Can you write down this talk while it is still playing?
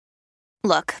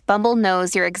Look, Bumble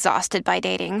knows you're exhausted by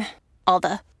dating. All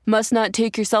the must not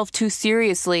take yourself too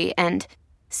seriously and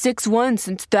 6'1"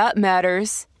 since that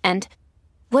matters. And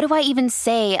what do I even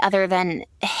say other than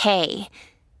hey?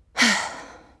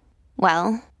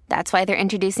 Well, that's why they're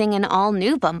introducing an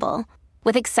all-new Bumble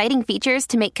with exciting features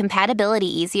to make compatibility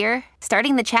easier,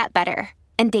 starting the chat better,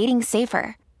 and dating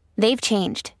safer. They've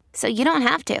changed, so you don't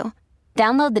have to.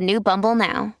 Download the new Bumble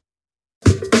now.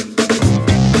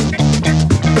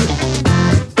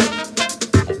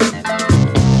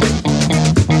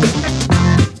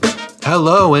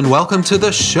 Hello and welcome to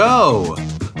the show.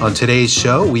 On today's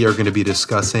show, we are going to be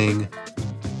discussing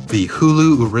the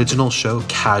Hulu original show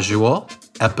Casual,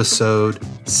 episode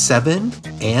 7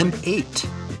 and 8.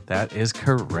 That is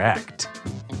correct.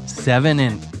 7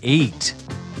 and 8.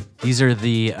 These are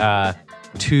the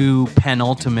two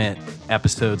penultimate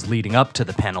episodes leading up to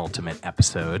the penultimate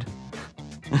episode.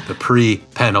 The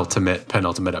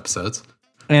pre-penultimate episodes.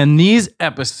 And these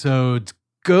episodes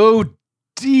go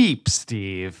deep,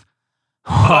 Steve.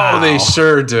 Wow. Oh, they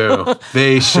sure do.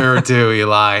 They sure do,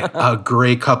 Eli. A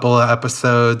great couple of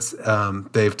episodes.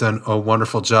 They've done a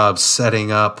wonderful job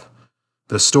setting up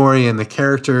the story and the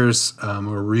characters.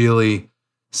 We're really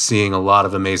seeing a lot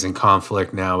of amazing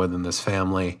conflict now within this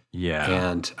family. Yeah.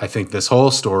 And I think this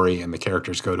whole story and the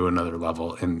characters go to another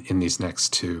level in these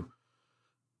next two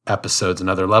episodes,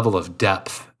 another level of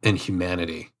depth and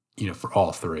humanity, for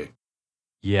all three.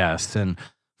 Yes. And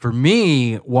for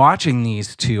me, watching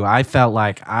these two, I felt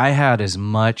like I had as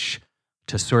much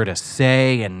to sort of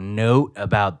say and note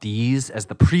about these as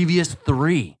the previous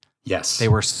three. Yes. They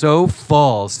were so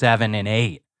full, 7 and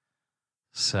 8.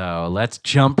 So let's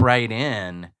jump right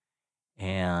in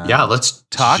and let's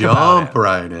talk jump about it.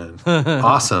 right in.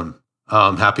 Awesome.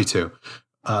 Happy to.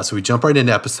 So we jump right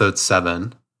into episode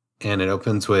 7, and it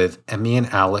opens with Emmy and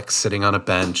Alex sitting on a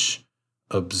bench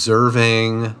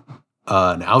observing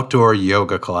an outdoor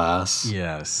yoga class.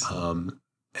 Yes.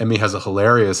 Emmy has a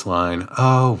hilarious line.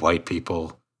 Oh, white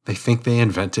people. They think they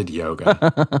invented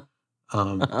yoga.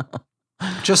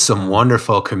 Just some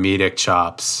wonderful comedic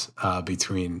chops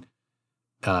between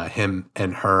him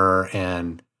and her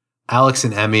and Alex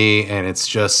and Emmy. And it's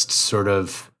just sort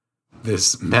of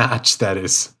this match that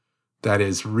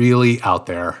is really out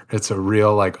there. It's a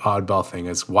real oddball thing.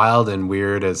 As wild and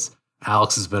weird as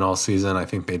Alex has been all season, I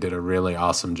think they did a really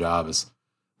awesome job as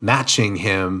matching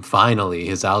him. Finally,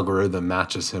 his algorithm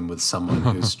matches him with someone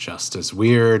who's just as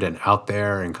weird and out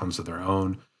there and comes with their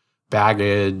own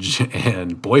baggage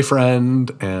and boyfriend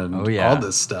and all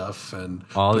this stuff and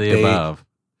all the above.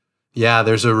 Yeah,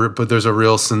 there's a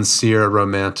real sincere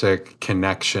romantic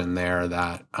connection there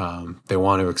that they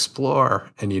want to explore,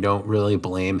 and you don't really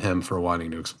blame him for wanting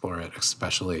to explore it,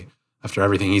 especially after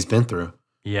everything he's been through.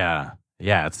 Yeah.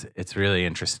 Yeah, it's really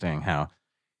interesting how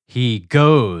he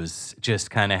goes just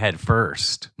kind of head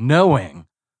first, knowing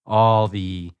all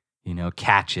the,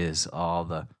 catches, all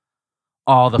the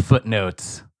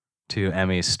footnotes to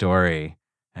Emmy's story.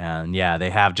 And yeah, they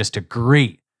have just a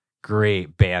great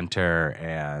banter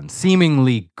and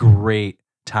seemingly great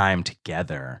time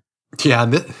together. Yeah,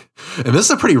 and this is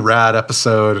a pretty rad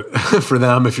episode for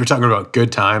them if you're talking about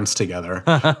good times together.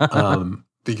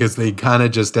 Because they kind of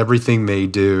just, everything they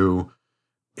do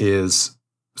is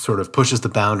sort of pushes the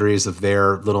boundaries of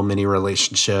their little mini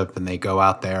relationship, and they go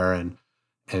out there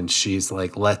and she's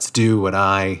like, let's do what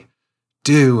I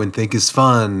do and think is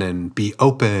fun and be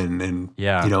open and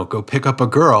go pick up a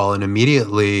girl. And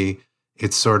immediately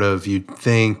it's sort of, you'd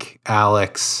think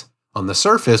Alex on the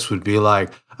surface would be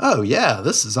like, oh yeah,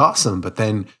 this is awesome. But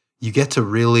then you get to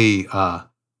really,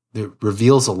 it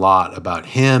reveals a lot about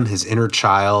him, his inner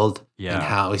child, and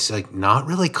how he's not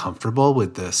really comfortable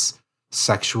with this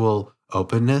sexual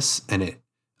openness, and it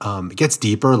gets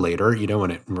deeper later,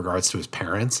 in regards to his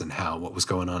parents and what was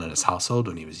going on in his household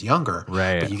when he was younger.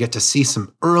 Right. But you get to see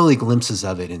some early glimpses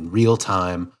of it in real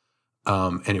time,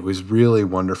 and it was really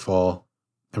wonderful.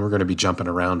 And we're going to be jumping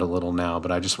around a little now, but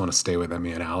I just want to stay with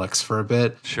Emmy and Alex for a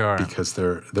bit, sure, because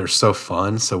they're so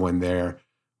fun. So when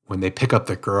they pick up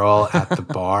the girl at the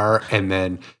bar, and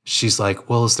then she's like,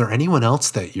 "Well, is there anyone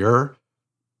else that you're?"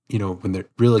 when they're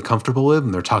really comfortable with,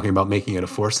 and they're talking about making it a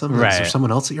foursome. Right. Is there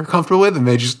someone else that you're comfortable with? And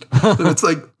they just, it's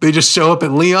like they just show up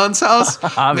at Leon's house.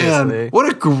 Obviously. Man, what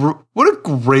a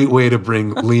great way to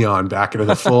bring Leon back into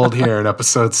the fold here in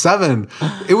episode 7.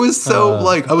 It was so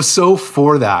I was so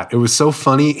for that. It was so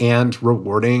funny and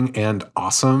rewarding and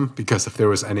awesome, because if there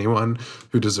was anyone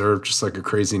who deserved just a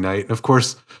crazy night, and of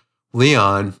course,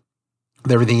 Leon,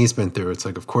 with everything he's been through, it's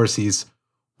of course he's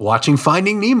watching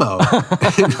Finding Nemo.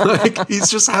 And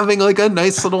he's just having a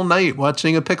nice little night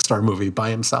watching a Pixar movie by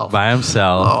himself.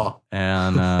 Oh.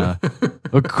 And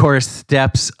of course,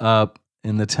 steps up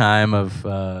in the time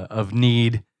of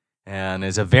need and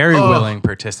is a very willing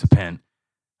participant.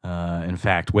 In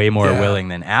fact, way more willing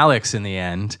than Alex in the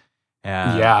end.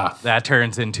 And that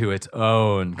turns into its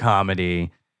own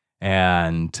comedy.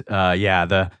 And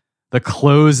the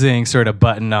closing sort of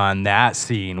button on that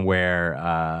scene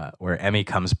where Emmy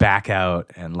comes back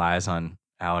out and lies on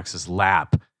Alex's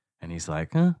lap, and he's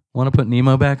like, want to put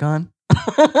Nemo back on?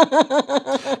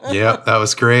 Yeah, that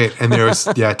was great. And there was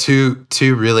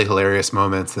two really hilarious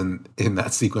moments in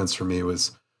that sequence for me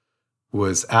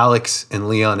was Alex and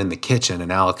Leon in the kitchen,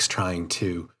 and Alex trying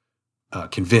to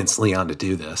convince Leon to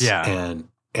do this. Yeah.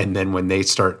 And then when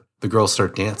the girls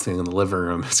start dancing in the living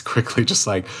room, it's quickly just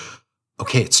like,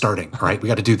 okay, it's starting. All right, we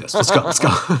got to do this. Let's go.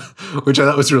 Which I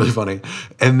thought was really funny.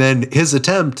 And then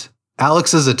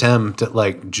Alex's attempt at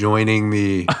like joining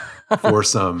the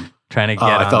foursome, trying to get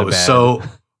on I thought the was bed. so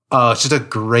it's just a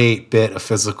great bit of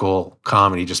physical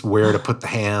comedy, just where to put the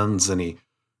hands, and he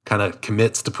kind of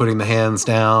commits to putting the hands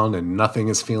down, and nothing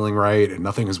is feeling right and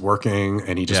nothing is working,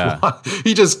 and he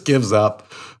just gives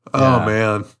up. Oh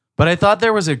man. But I thought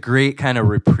there was a great kind of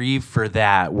reprieve for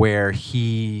that, where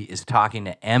he is talking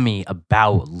to Emmy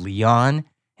about Leon,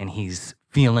 and he's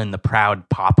feeling the proud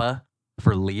papa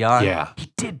for Leon. Yeah.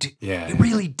 He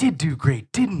really did do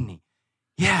great, didn't he?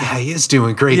 Yeah, he is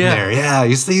doing great in there. Yeah,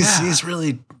 he's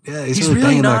really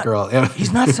banging that girl. Yeah.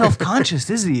 He's not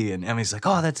self-conscious, is he? And Emmy's like,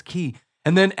 oh, that's key.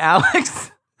 And then Alex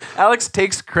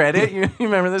takes credit. You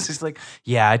remember this? He's like,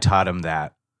 yeah, I taught him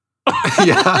that.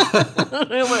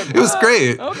 It was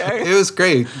great. Okay. It was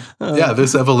great.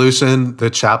 This evolution,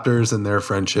 the chapters in their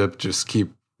friendship just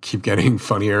keep getting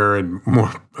funnier and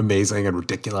more amazing and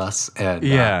ridiculous. And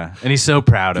and he's so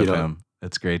proud of him.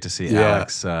 It's great to see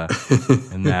Alex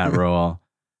in that role.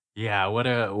 Yeah, what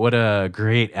a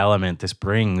great element this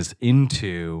brings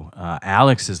into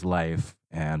Alex's life,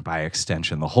 and by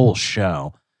extension, the whole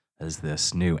show, as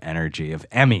this new energy of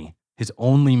Emmy, his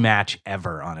only match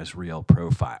ever on his real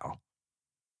profile.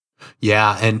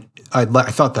 Yeah, and I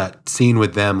thought that scene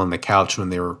with them on the couch when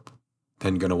they were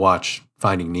then going to watch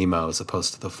Finding Nemo as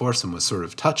opposed to the foursome was sort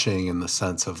of touching in the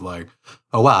sense of like,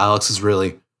 oh wow, Alex is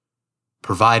really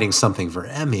providing something for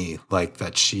Emmy, like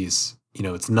that she's,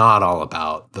 it's not all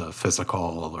about the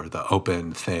physical or the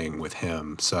open thing with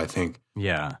him. So I think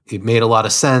it made a lot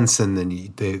of sense, and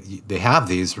then they have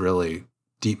these really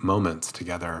deep moments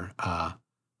together.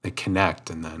 They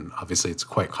connect, and then obviously it's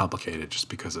quite complicated just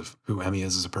because of who Emmy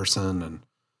is as a person and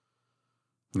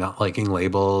not liking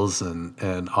labels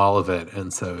and all of it.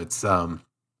 And so it's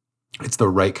the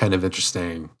right kind of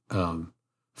interesting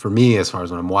for me as far as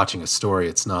when I'm watching a story.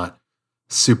 It's not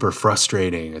super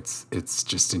frustrating. It's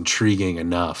just intriguing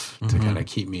enough to kind of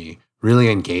keep me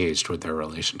really engaged with their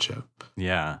relationship.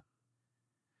 Yeah.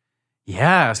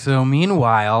 So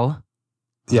meanwhile,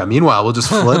 we'll just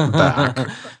flip back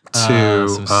to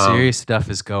some serious stuff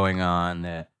is going on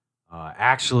that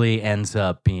actually ends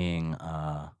up being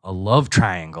a love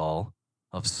triangle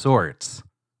of sorts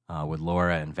with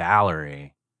Laura and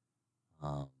Valerie.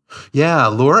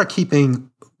 Laura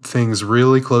keeping things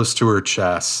really close to her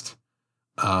chest,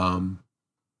 and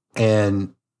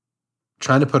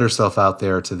trying to put herself out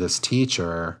there to this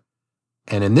teacher.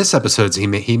 And in this episode,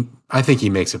 I think he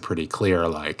makes it pretty clear,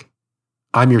 like,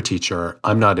 I'm your teacher.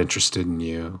 I'm not interested in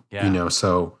you. Yeah.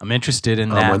 So I'm interested in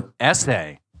that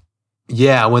essay.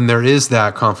 Yeah, when there is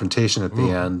that confrontation at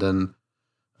the end, and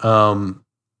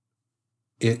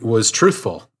it was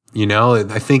truthful.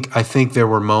 I think there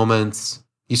were moments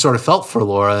you sort of felt for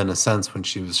Laura in a sense when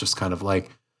she was just kind of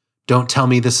like, don't tell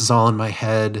me this is all in my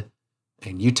head,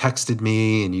 and you texted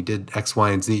me and you did X,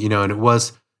 Y, and Z, and there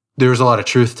was a lot of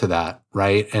truth to that,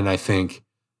 right? And I think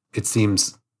it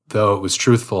seems, though it was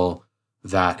truthful,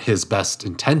 that his best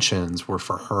intentions were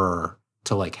for her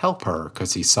to like help her,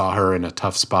 because he saw her in a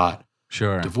tough spot,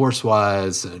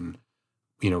 divorce-wise, and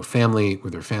family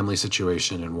with her family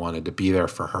situation, and wanted to be there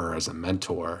for her as a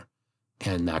mentor.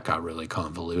 And that got really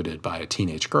convoluted by a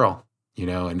teenage girl,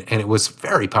 and it was a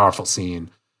very powerful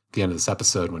scene at the end of this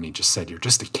episode when he just said, "You're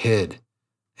just a kid,"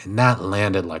 and that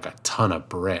landed like a ton of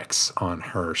bricks on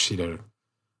her. She did an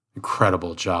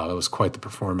incredible job. It was quite the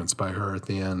performance by her at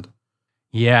the end.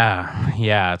 Yeah,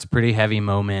 it's a pretty heavy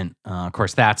moment. Of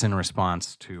course, that's in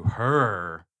response to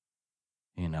her,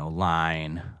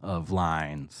 line of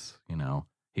lines.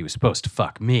 He was supposed to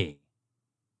fuck me.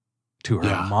 To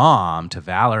her mom, to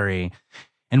Valerie.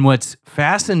 And what's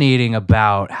fascinating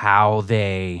about how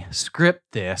they script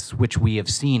this, which we have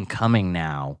seen coming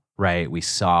now, right? We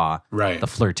saw the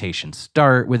flirtation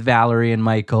start with Valerie and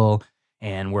Michael,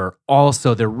 and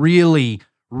they're really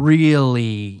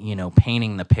really,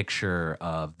 painting the picture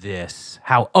of this,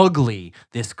 how ugly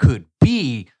this could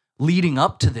be leading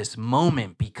up to this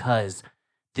moment, because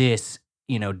this,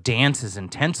 dance is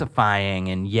intensifying,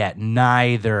 and yet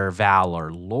neither Val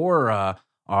or Laura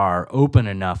are open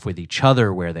enough with each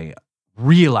other where they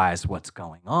realize what's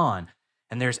going on.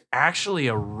 And there's actually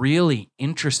a really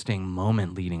interesting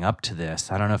moment leading up to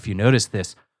this. I don't know if you noticed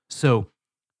this. So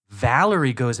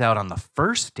Valerie goes out on the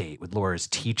first date with Laura's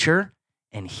teacher,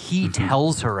 and he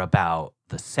tells her about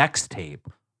the sex tape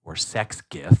or sex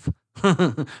gif.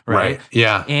 right?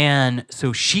 Yeah. And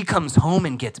so she comes home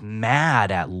and gets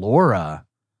mad at Laura,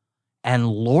 and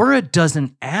Laura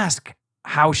doesn't ask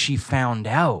how she found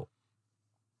out.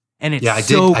 And it's I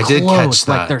so did close. catch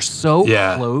that. Like they're so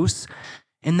close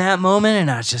in that moment. And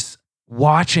I was just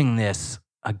watching this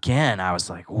again. I was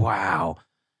like, wow,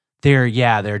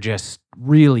 they're just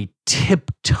really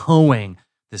tiptoeing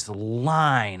this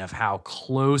line of how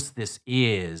close this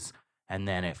is. And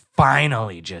then it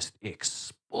finally just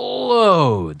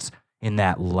explodes in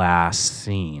that last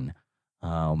scene.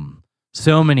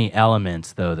 So many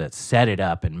elements, though, that set it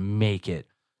up and make it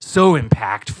so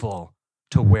impactful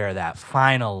to where that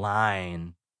final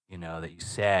line, that you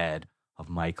said of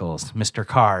Michael's, Mr.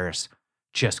 Cars,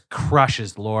 just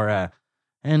crushes Laura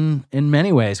and in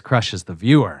many ways crushes the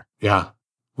viewer. Yeah.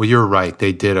 Well, you're right.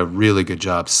 They did a really good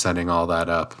job setting all that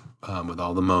up with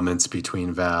all the moments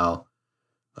between Val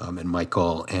and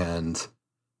Michael and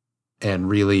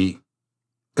really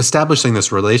establishing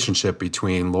this relationship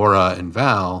between Laura and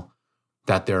Val,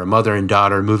 that they're a mother and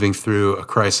daughter moving through a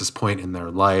crisis point in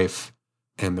their life,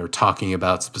 and they're talking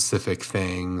about specific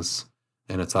things.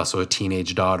 And it's also a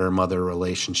teenage daughter-mother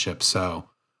relationship. So,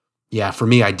 yeah, for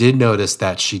me, I did notice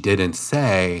that she didn't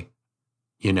say,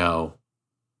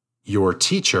 your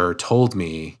teacher told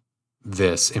me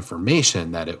this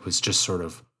information, that it was just sort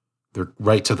of, they're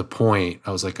right to the point.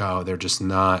 I was like, oh, they're just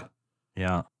not.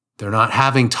 Yeah. They're not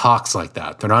having talks like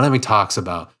that. They're having talks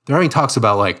about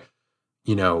like,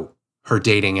 her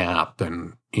dating app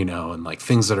and, and like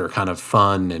things that are kind of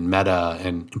fun and meta,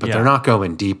 but they're not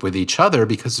going deep with each other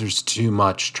because there's too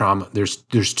much trauma.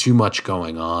 There's too much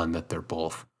going on that they're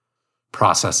both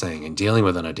processing and dealing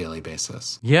with on a daily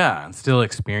basis. Yeah. And still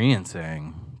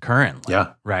experiencing currently.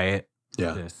 Yeah. Right.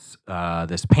 Yeah.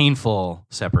 This painful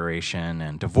separation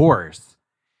and divorce.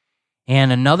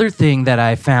 And another thing that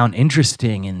I found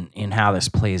interesting in how this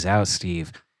plays out,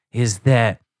 Steve, is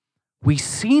that we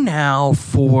see now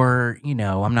for,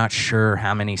 I'm not sure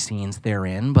how many scenes they're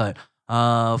in, but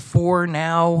for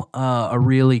now a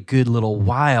really good little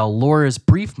while, Laura's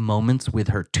brief moments with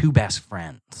her two best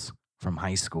friends from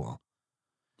high school.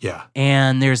 Yeah.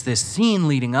 And there's this scene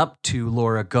leading up to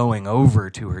Laura going over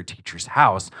to her teacher's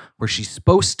house where she's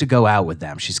supposed to go out with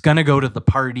them. She's going to go to the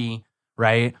party,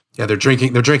 right? Yeah, they're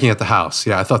drinking at the house.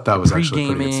 Yeah, I thought that was actually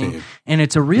a pretty good scene. And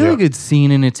it's a really good scene,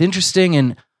 and it's interesting,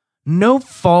 and no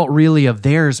fault really of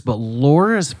theirs, but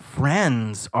Laura's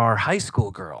friends are high school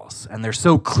girls, and they're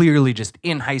so clearly just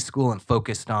in high school and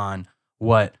focused on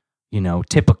what,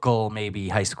 typical maybe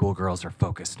high school girls are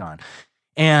focused on.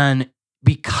 And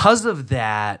because of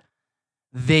that,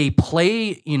 they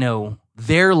play,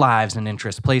 their lives and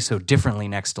interests play so differently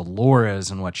next to Laura's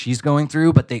and what she's going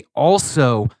through, but they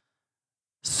also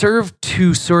serve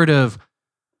to sort of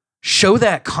show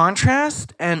that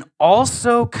contrast and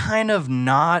also kind of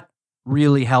not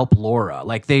really help Laura.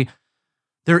 Like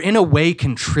they're in a way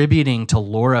contributing to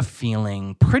Laura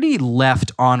feeling pretty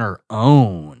left on her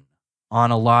own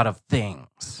on a lot of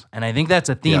things. And I think that's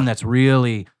a theme that's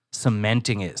really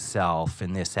cementing itself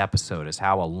in this episode, is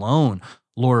how alone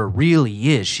Laura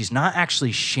really is. She's not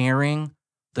actually sharing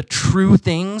the true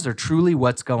things or truly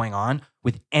what's going on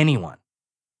with anyone.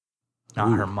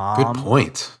 Not her mom. Good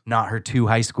point. Not her two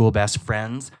high school best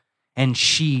friends. And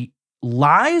she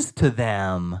lies to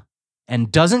them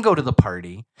and doesn't go to the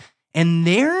party. And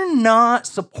they're not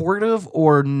supportive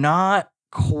or not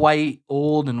quite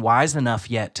old and wise enough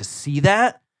yet to see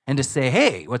that and to say,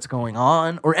 hey, what's going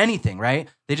on, or anything, right?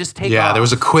 They just take off. There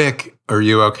was a quick, are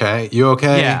you okay? You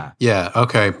okay? Yeah. Yeah,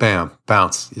 okay, bam,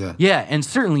 bounce, yeah. Yeah, and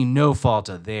certainly no fault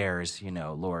of theirs.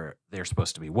 Laura, they're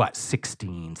supposed to be,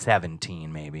 16,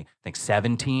 17 maybe. I think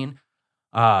 17.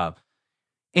 And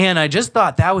I just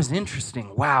thought that was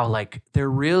interesting. Wow, like they're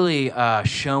really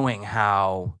showing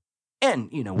how, and,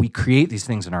 we create these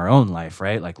things in our own life,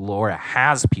 right? Like Laura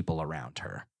has people around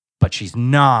her, but she's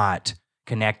not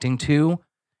connecting to.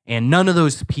 And none of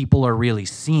those people are really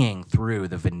seeing through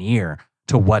the veneer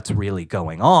to what's really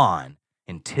going on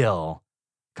until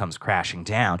comes crashing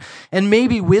down. And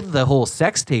maybe with the whole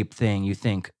sex tape thing, you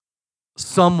think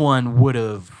someone would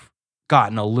have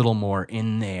gotten a little more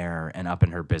in there and up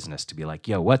in her business to be like,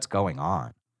 yo, what's going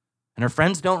on? And her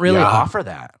friends don't really offer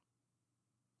that.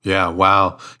 Yeah,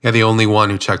 wow. Yeah, the only one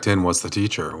who checked in was the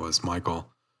teacher, was Michael,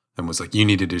 and was like, you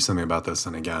need to do something about this.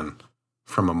 And again,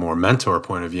 from a more mentor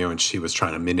point of view, and she was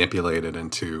trying to manipulate it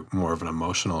into more of an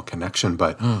emotional connection.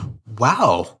 But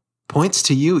wow, points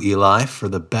to you, Eli, for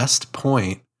the best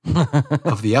point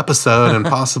of the episode and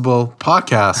possible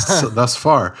podcasts thus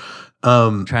far.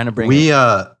 Trying to bring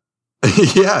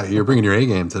yeah, you're bringing your A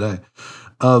game today.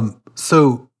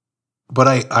 But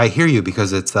I hear you,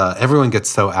 because it's everyone gets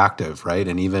so active, right?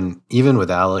 And even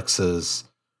with Alex's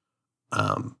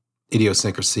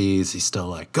idiosyncrasies, he still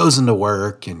like goes into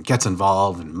work and gets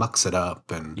involved and mucks it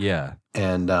up. And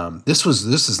this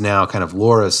is now kind of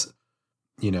Laura's,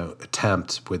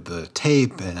 attempt with the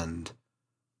tape, and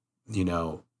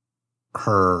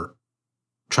her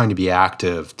trying to be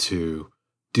active to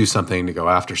do something, to go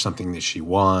after something that she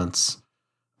wants,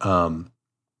 and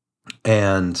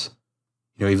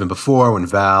even before, when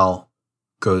Val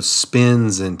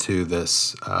spins into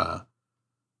this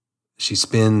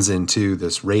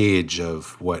rage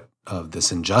of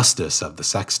this injustice of the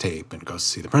sex tape, and goes to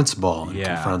see the principal and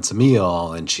confronts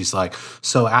Emil, and she's like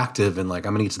so active and like,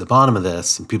 I'm gonna get to the bottom of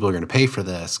this, and people are gonna pay for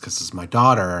this because it's my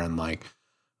daughter. And like,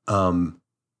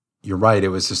 you're right, it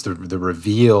was just the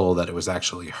reveal that it was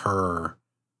actually her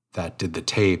that did the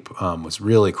tape was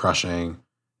really crushing.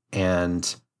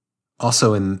 And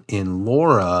also in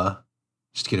Laura,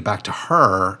 just to get it back to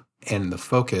her and the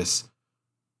focus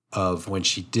of when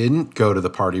she didn't go to the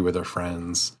party with her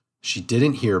friends, she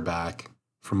didn't hear back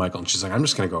from Michael, and she's like, I'm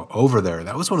just going to go over there.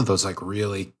 That was one of those like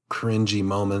really cringy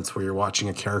moments where you're watching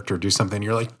a character do something, and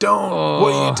you're like, what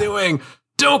are you doing?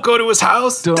 Don't go to his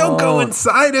house. Don't go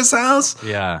inside his house.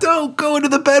 Yeah. Don't go into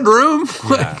the bedroom.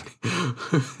 Yeah.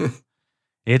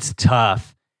 It's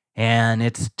tough. And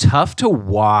it's tough to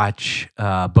watch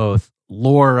both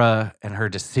Laura and her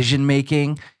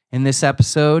decision-making in this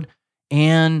episode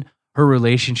and her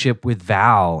relationship with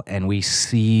Val. And we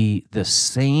see the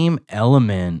same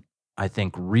element, I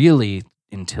think, really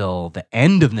until the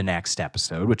end of the next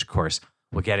episode, which, of course,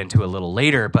 we'll get into a little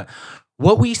later. But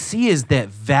what we see is that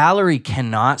Valerie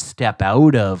cannot step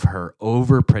out of her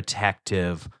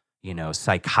overprotective,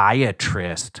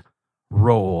 psychiatrist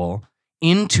role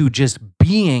into just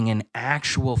being an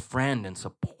actual friend and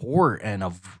support and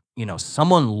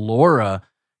someone Laura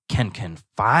can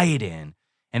confide in.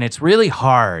 And it's really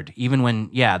hard, even when,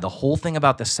 the whole thing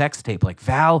about the sex tape, like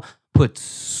Val put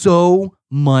so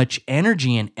much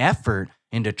energy and effort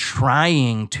into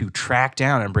trying to track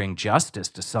down and bring justice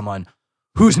to someone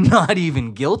who's not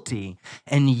even guilty.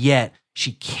 And yet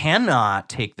she cannot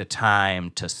take the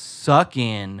time to suck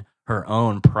in her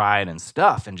own pride and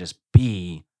stuff and just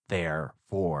be there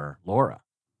for Laura.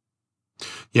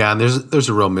 Yeah, and there's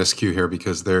a real miscue here,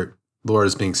 because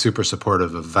Laura's being super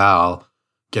supportive of Val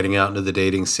getting out into the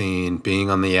dating scene, being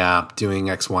on the app, doing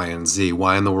X, Y, and Z.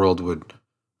 Why in the world would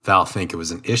Val think it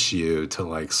was an issue to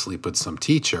like sleep with some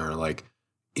teacher? Like,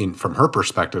 from her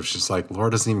perspective, she's like, Laura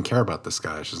doesn't even care about this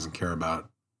guy. She doesn't care about,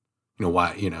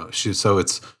 why, so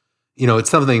it's, it's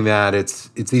something that it's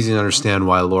easy to understand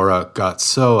why Laura got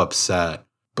so upset,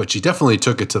 but she definitely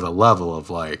took it to the level of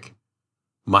like,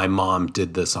 my mom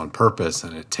did this on purpose,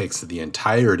 and it takes the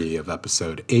entirety of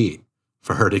episode 8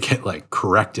 for her to get like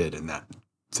corrected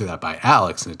to that by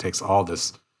Alex. And it takes all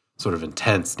this sort of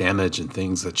intense damage and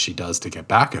things that she does to get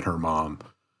back at her mom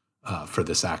for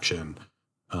this action,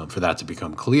 for that to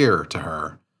become clear to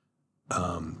her.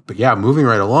 But yeah, moving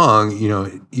right along,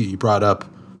 you brought up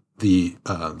the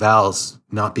Val's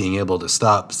not being able to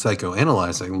stop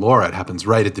psychoanalyzing Laura. It happens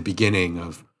right at the beginning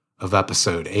of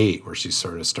episode 8, where she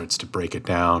sort of starts to break it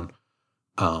down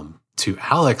to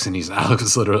Alex, and Alex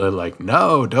is literally like,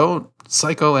 no, don't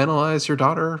psychoanalyze your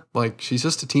daughter. Like, she's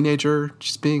just a teenager.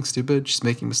 She's being stupid. She's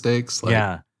making mistakes. Like,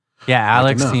 yeah.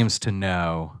 Alex seems to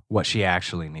know what she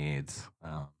actually needs,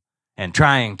 and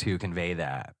trying to convey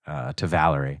that to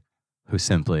Valerie, who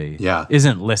simply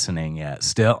isn't listening yet.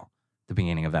 Still, the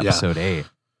beginning of episode 8.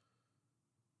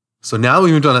 So now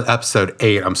we moved on to episode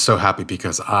 8. I'm so happy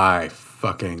because I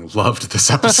fucking loved this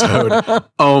episode.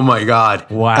 Oh my God.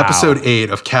 Wow. Episode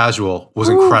 8 of Casual was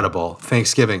incredible.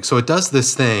 Thanksgiving. So it does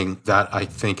this thing that I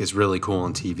think is really cool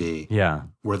on TV. Yeah.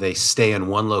 Where they stay in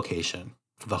one location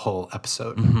for the whole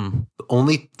episode. Mm-hmm.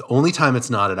 The only time it's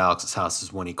not at Alex's house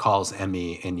is when he calls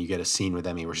Emmy, and you get a scene with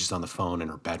Emmy where she's on the phone in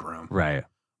her bedroom. Right.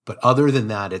 But other than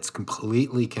that, it's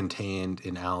completely contained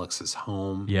in Alex's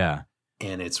home. Yeah.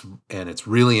 And it's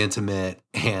really intimate,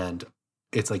 and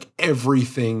it's like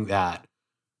everything that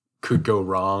could go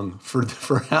wrong for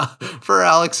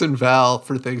Alex and Val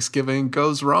for Thanksgiving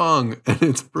goes wrong, and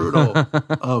it's brutal.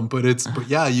 But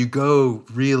yeah, you go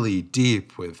really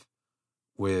deep with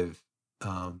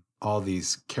all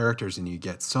these characters, and you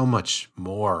get so much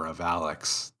more of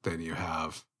Alex than you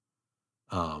have.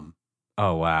 Oh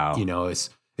wow!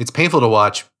 It's painful to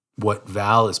watch what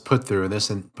Val is put through in this,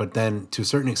 but then to a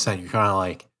certain extent, you're kind of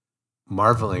like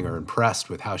marveling or impressed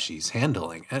with how she's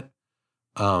handling it.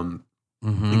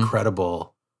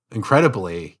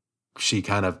 Incredibly, she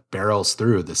kind of barrels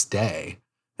through this day,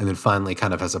 and then finally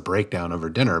kind of has a breakdown over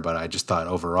dinner. But I just thought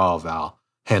overall Val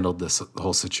handled this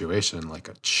whole situation like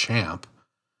a champ.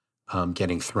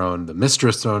 Getting the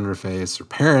mistress thrown in her face, her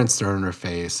parents thrown in her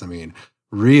face. I mean,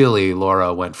 really,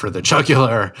 Laura went for the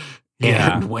jugular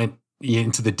and went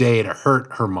into the day to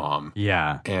hurt her mom.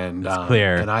 Yeah, and it's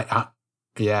clear. And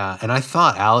I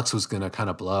thought Alex was going to kind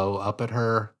of blow up at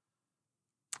her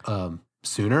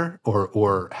sooner,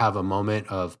 or have a moment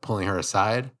of pulling her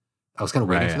aside. I was kind of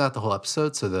waiting for that the whole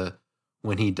episode. So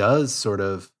when he does sort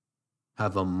of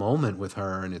have a moment with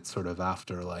her, and it's sort of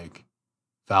after like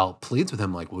Val pleads with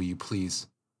him, like, will you please,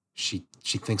 she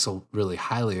thinks really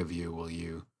highly of you. Will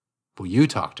you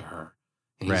talk to her?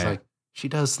 And he's like, she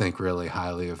does think really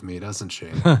highly of me, doesn't she?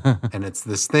 And it's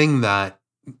this thing that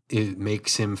it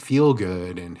makes him feel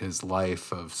good in his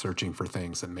life of searching for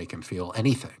things that make him feel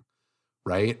anything.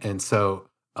 Right. And so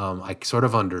I sort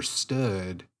of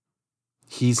understood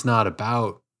he's not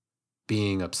about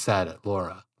being upset at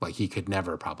Laura. Like, he could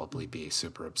never probably be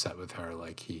super upset with her.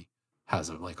 Like, he has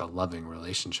a loving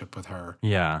relationship with her.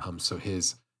 Yeah. So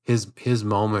his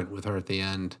moment with her at the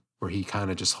end, where he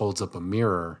kind of just holds up a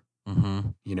mirror,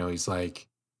 he's like,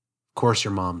 of course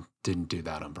your mom didn't do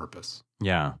that on purpose.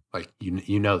 Yeah. Like,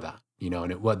 you know that, and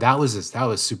that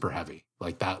was super heavy.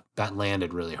 Like that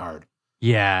landed really hard.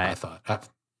 Yeah. I thought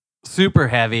super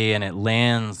heavy, and it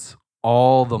lands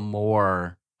all the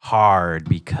more hard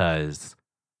because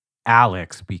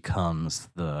Alex becomes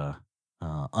the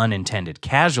unintended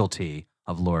casualty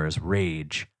of Laura's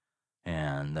rage,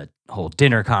 and the whole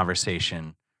dinner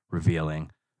conversation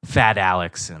revealing Fat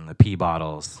Alex and the pee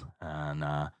bottles and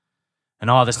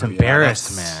all this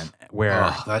embarrassment.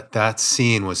 That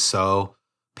scene was so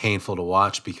painful to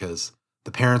watch because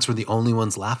the parents were the only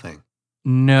ones laughing.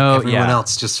 Everyone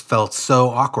else just felt so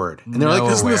awkward, and they're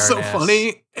like, "Isn't this so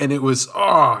funny?" And it was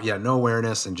no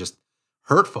awareness and just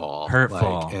hurtful.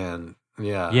 And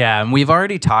we've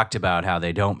already talked about how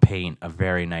they don't paint a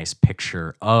very nice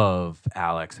picture of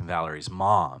Alex and Valerie's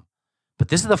mom, but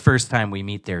this is the first time we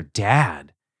meet their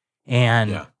dad,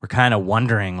 and we're kind of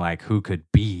wondering like who could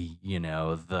be,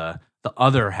 the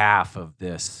other half of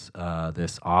this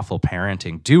awful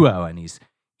parenting duo, and he's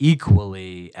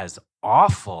equally as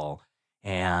awful.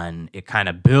 And it kind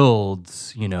of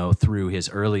builds, through his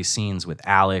early scenes with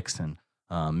Alex and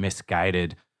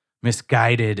misguided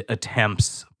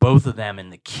attempts, both of them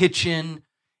in the kitchen,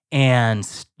 and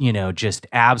just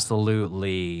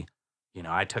absolutely,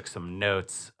 I took some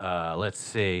notes. Let's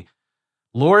see.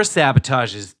 Laura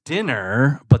sabotages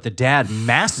dinner, but the dad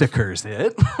massacres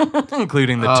it,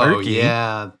 including the turkey.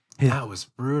 Yeah. That was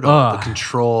brutal. The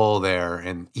control there.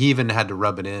 And he even had to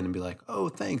rub it in and be like, oh,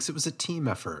 thanks. It was a team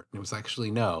effort. And it was actually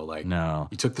no.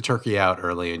 You took the turkey out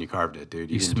early and you carved it,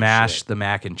 dude. You smashed the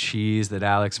mac and cheese that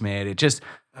Alex made. It just,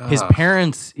 his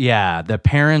parents, the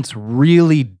parents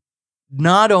really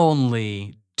not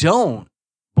only don't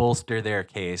bolster their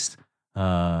case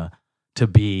to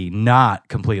be not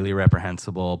completely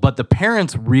reprehensible, but the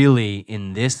parents really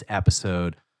in this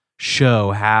episode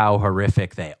show how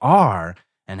horrific they are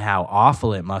and how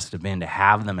awful it must have been to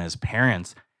have them as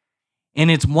parents. And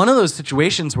it's one of those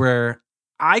situations where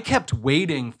I kept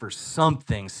waiting for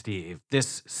something, Steve.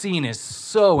 This scene is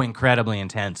so incredibly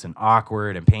intense and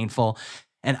awkward and painful.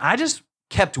 And I just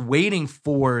kept waiting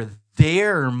for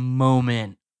their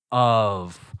moment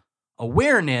of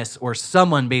awareness, or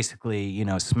someone basically,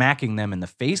 smacking them in the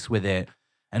face with it.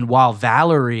 And while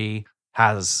Valerie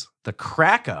has the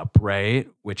crack up, right,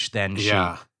 which then she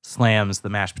slams the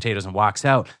mashed potatoes and walks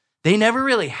out, they never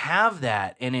really have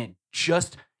that. And it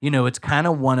just, it's kind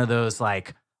of one of those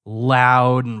like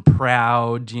loud and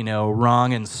proud,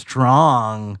 wrong and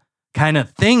strong kind of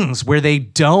things where they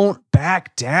don't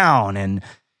back down, and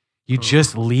you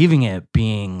just leaving it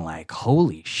being like,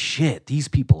 holy shit, these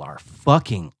people are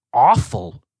fucking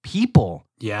awful people.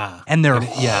 Yeah. And they're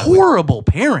horrible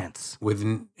parents.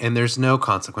 And there's no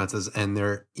consequences. And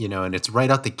they're, and it's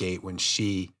right out the gate when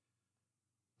she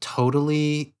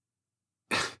totally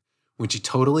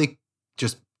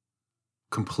just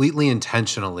completely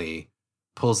intentionally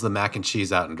pulls the mac and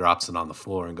cheese out and drops it on the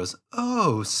floor and goes,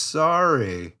 oh,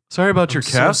 sorry. Sorry about your I'm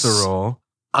so casserole.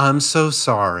 I'm so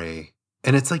sorry.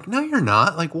 And it's like, no, you're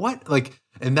not. Like, what? Like,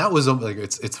 and that was like,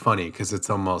 it's funny because it's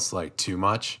almost like too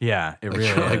much. Yeah, it Like, really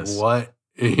you're like, is. what?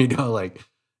 Like,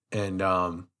 and,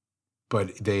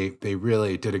 but they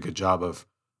really did a good job of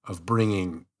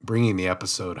bringing the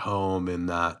episode home in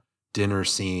that dinner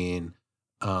scene,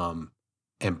 and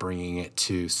bringing it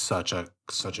to such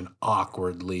an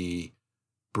awkwardly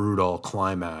brutal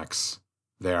climax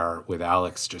there, with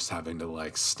Alex just having to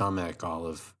like stomach all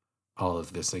of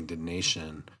this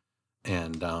indignation,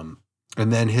 and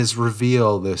then his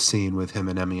reveal, this scene with him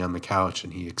and Emmy on the couch,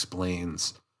 and he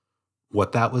explains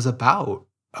what that was about.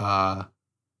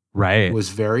 Right. Was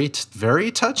very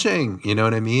touching. You know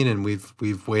what I mean? And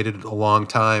we've waited a long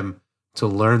time to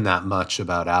learn that much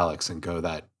about Alex and go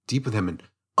that deep with him and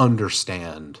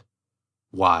understand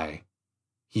why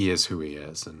he is who he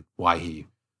is and why he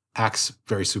acts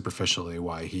very superficially,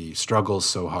 why he struggles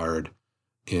so hard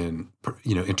in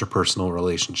interpersonal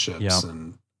relationships.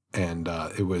 Yep. And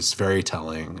it was very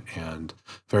telling and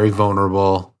very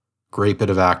vulnerable. Great bit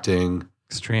of acting.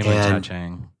 Extremely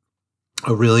touching.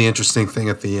 A really interesting thing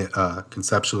at the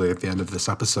conceptually at the end of this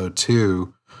episode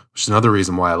too, which is another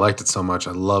reason why I liked it so much.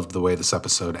 I loved the way this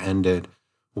episode ended,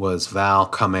 was Val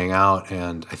coming out,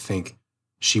 and I think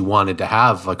she wanted to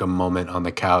have like a moment on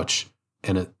the couch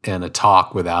and a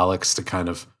talk with Alex to kind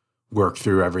of work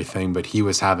through everything, but he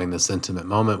was having this intimate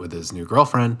moment with his new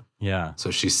girlfriend. Yeah.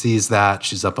 So she sees that.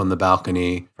 She's up on the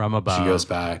balcony. From above. She goes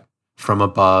back. From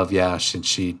above, yeah.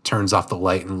 She turns off the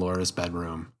light in Laura's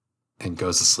bedroom and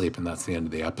goes to sleep, and that's the end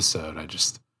of the episode. I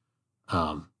just,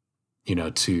 to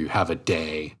have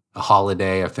a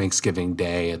holiday, a Thanksgiving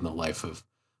day in the life of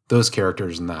those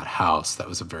characters in that house, that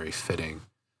was a very fitting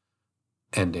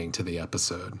ending to the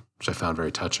episode, which I found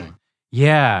very touching.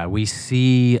 Yeah, we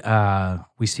see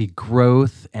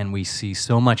growth, and we see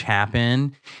so much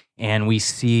happen, and we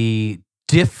see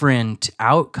different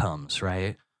outcomes,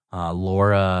 right?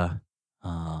 Laura,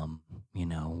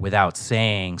 without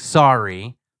saying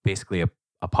sorry, basically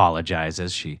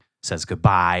apologizes. She says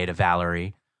goodbye to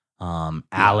Valerie.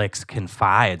 Alex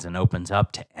confides and opens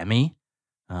up to Emmy.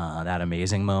 That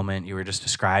amazing moment you were just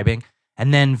describing.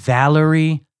 And then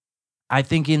Valerie, I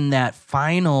think in that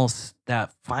final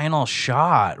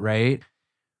shot, right,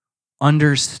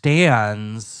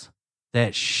 understands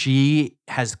that she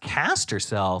has cast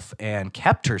herself and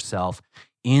kept herself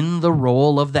in the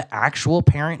role of the actual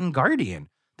parent and guardian.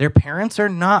 Their parents are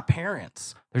not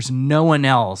parents. There's no one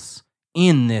else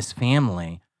in this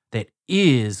family that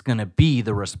is going to be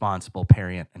the responsible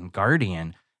parent and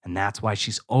guardian. And that's why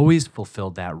she's always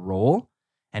fulfilled that role.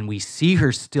 And we see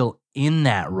her still in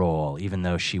that role, even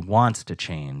though she wants to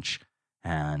change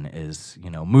and is,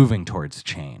 moving towards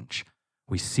change.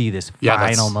 We see this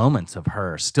final moments of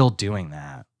her still doing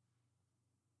that.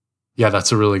 Yeah,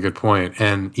 that's a really good point.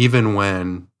 And even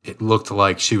when it looked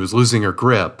like she was losing her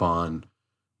grip on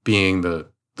being the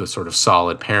sort of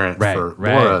solid parent for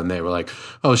Laura, and they were like,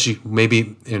 oh, she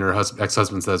maybe, and her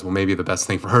ex-husband says, well, maybe the best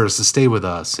thing for her is to stay with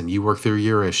us and you work through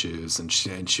your issues. And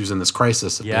she was in this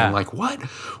crisis of being like, what?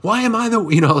 Why am I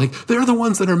they're the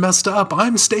ones that are messed up.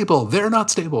 I'm stable. They're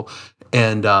not stable.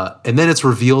 And then it's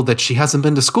revealed that she hasn't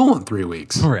been to school in 3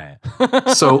 weeks. Right.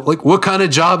 So like, what kind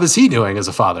of job is he doing as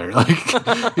a father? Like,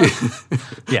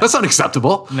 that's not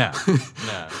acceptable. No.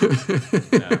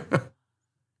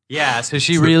 Yeah, so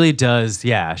she really does.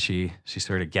 Yeah, she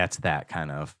sort of gets that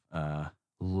kind of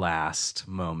last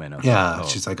moment of hope.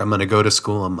 She's like, I'm going to go to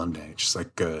school on Monday. She's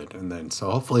like, good. And then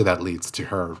so hopefully that leads to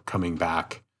her coming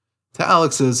back to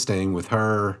Alex's, staying with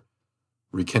her,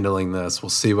 rekindling this. We'll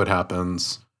see what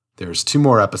happens. There's 2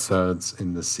 more episodes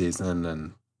in this season,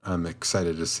 and I'm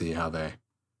excited to see how they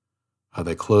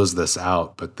close this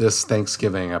out. But this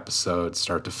Thanksgiving episode,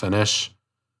 start to finish,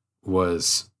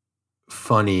 was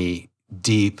funny,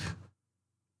 deep,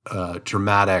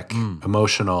 dramatic,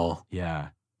 emotional. Yeah.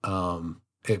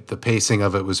 The pacing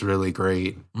of it was really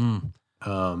great.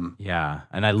 Yeah,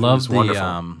 and I love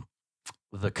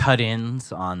the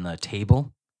cut-ins on the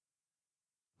table.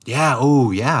 Yeah.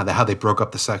 Oh, yeah. How they broke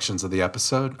up the sections of the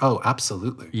episode. Oh,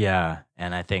 absolutely. Yeah,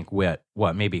 and I think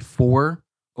maybe 4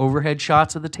 overhead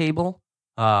shots of the table.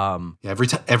 Every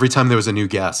time there was a new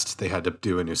guest, they had to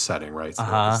do a new setting, right? So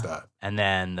there was that. And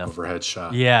then the overhead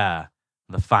shot. Yeah,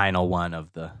 the final one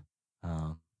of the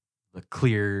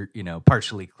clear,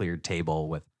 partially cleared table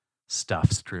with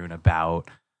stuff strewn about.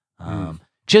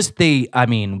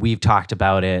 We've talked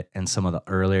about it in some of the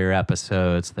earlier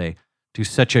episodes. They do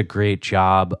such a great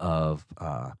job of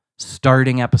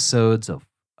starting episodes of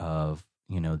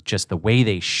just the way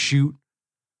they shoot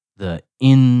the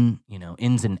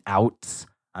ins and outs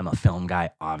I'm a film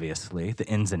guy, obviously. The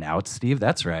ins and outs, Steve.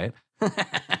 That's right.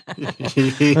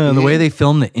 The way they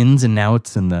film the ins and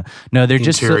outs and they're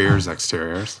just interiors,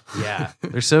 exteriors. Yeah,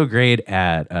 they're so great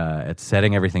at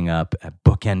setting everything up, at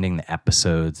bookending the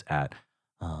episodes, at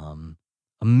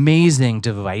amazing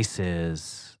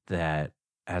devices that,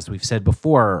 as we've said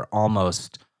before, are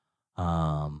almost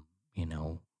film,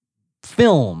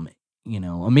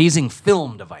 amazing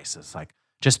film devices, like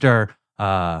just are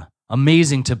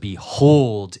amazing to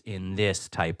behold in this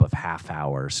type of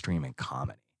half-hour streaming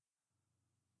comedy.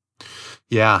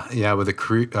 Yeah, with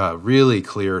a really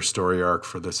clear story arc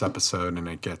for this episode, and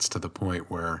it gets to the point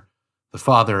where the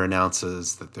mother and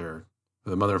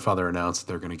father announce that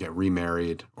they're going to get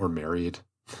remarried or married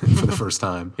for the first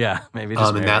time. Yeah, maybe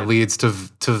just and that leads to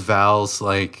Val's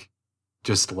like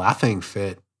just laughing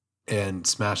fit and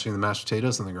smashing the mashed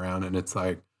potatoes on the ground, and it's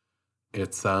like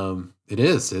it's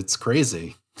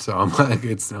crazy. So I'm like,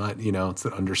 it's not, it's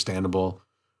an understandable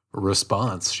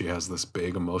response. She has this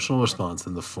big emotional response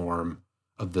in the form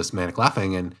of this manic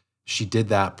laughing, and she did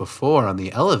that before on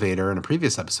the elevator in a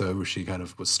previous episode where she kind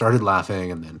of started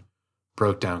laughing and then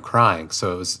broke down crying.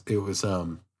 So it's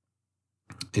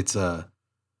an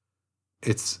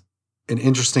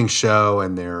interesting show,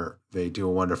 and they do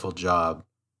a wonderful job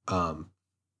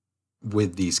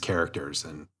with these characters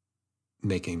and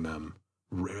making them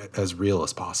as real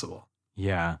as possible.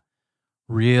 Yeah.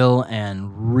 Real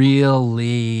and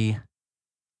really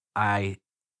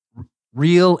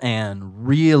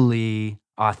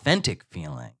authentic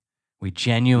feeling. We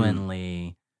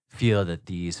genuinely feel that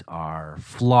these are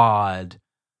flawed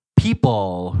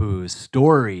people whose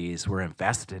stories we're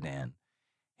invested in.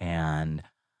 And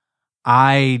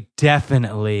I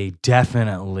definitely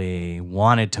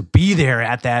wanted to be there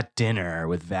at that dinner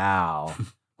with Val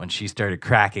when she started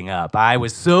cracking up. I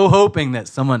was so hoping that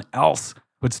someone else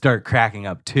would start cracking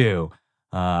up too.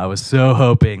 I was so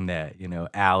hoping that,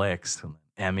 Alex and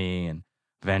Emmy and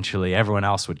eventually everyone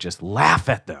else would just laugh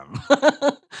at them.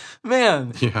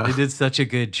 Man, They did such a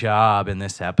good job in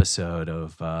this episode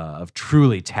of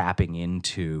truly tapping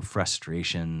into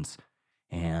frustrations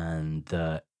and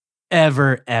the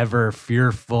ever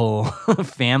fearful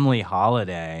family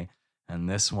holiday. And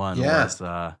this one was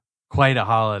quite a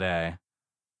holiday.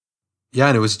 Yeah,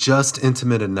 and it was just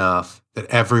intimate enough that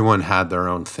everyone had their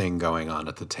own thing going on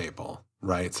at the table,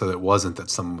 right? So it wasn't that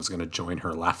someone was going to join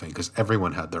her laughing, because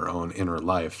everyone had their own inner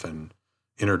life and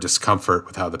inner discomfort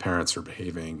with how the parents are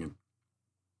behaving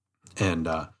and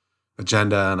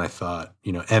agenda. And I thought,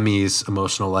 Emmy's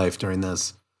emotional life during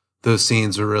those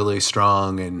scenes were really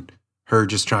strong, and her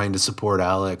just trying to support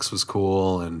Alex was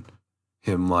cool, and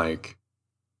him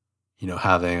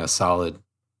having a solid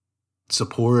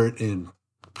support in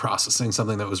processing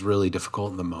something that was really difficult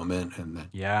in the moment, and then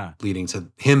leading to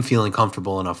him feeling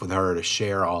comfortable enough with her to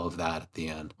share all of that at the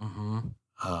end.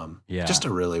 Just a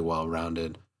really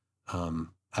well-rounded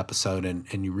episode, and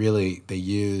they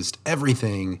used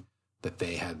everything that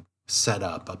they had set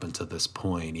up until this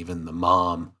point, even the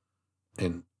mom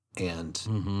and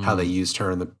how they used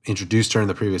her introduced her in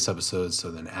the previous episodes.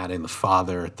 So then adding the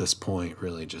father at this point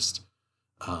really just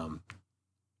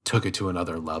took it to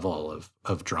another level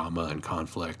of drama and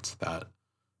conflict that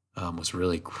was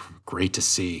really great to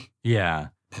see. Yeah.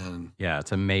 And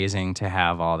it's amazing to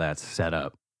have all that set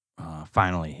up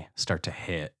finally start to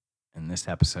hit, and this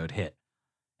episode hit.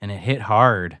 And it hit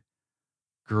hard.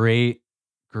 Great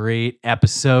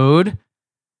episode.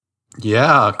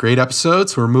 Yeah, great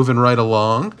episodes. We're moving right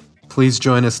along. Please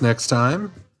join us next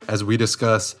time as we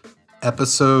discuss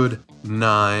episode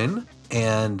 9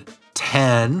 and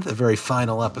 10, the very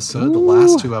final episode, the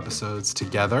last 2 episodes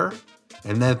together.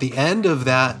 And then at the end of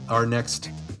that, our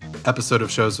next episode of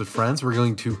Shows with Friends, we're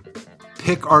going to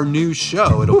pick our new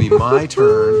show. It'll be my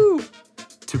turn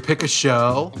to pick a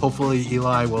show. Hopefully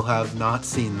Eli will have not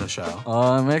seen the show.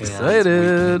 I'm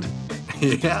excited.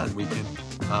 And we can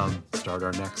start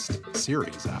our next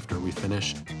series after we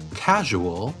finish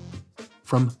Casual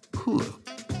from Hulu.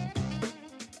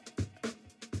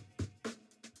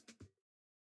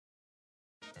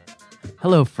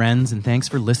 Hello, friends, and thanks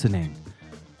for listening.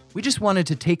 We just wanted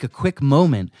to take a quick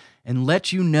moment and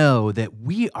let you know that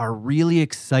we are really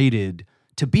excited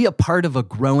to be a part of a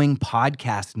growing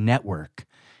podcast network.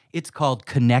 It's called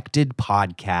Connected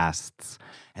Podcasts,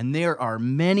 and there are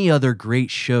many other great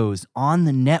shows on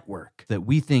the network that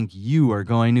we think you are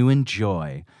going to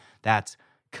enjoy. That's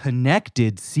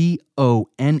Connected, CONNECTD,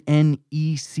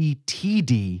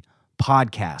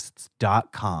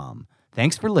 podcasts.com.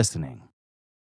 Thanks for listening.